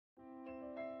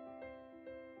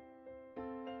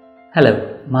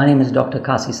Hello, my name is Dr.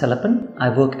 Kasi Sellappan. I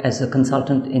work as a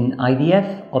consultant in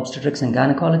IVF, Obstetrics and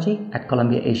Gynaecology at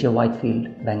Columbia Asia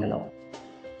Whitefield, Bangalore.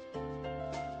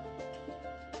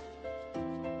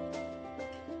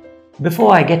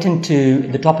 Before I get into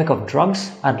the topic of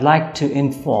drugs, I'd like to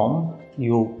inform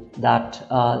you that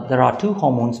there are two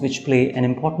hormones which play an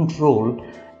important role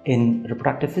in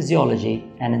reproductive physiology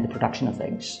and in the production of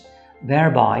eggs,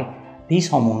 whereby these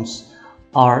hormones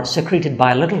are secreted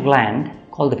by a little gland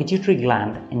called the pituitary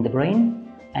gland in the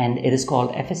brain, and it is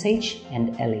called FSH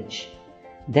and LH.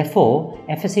 Therefore,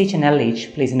 FSH and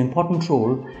LH plays an important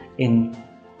role in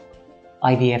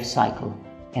IVF cycle,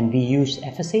 and we use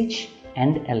FSH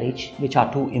and LH, which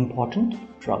are two important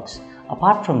drugs.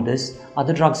 Apart from this,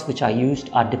 other drugs which are used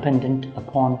are dependent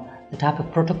upon the type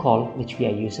of protocol which we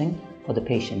are using for the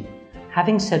patient.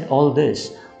 Having said all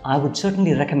this, I would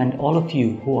certainly recommend all of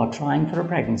you who are trying for a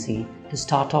pregnancy to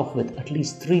start off with at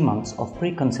least 3 months of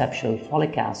preconceptual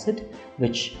folic acid,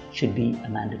 which should be a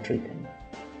mandatory thing.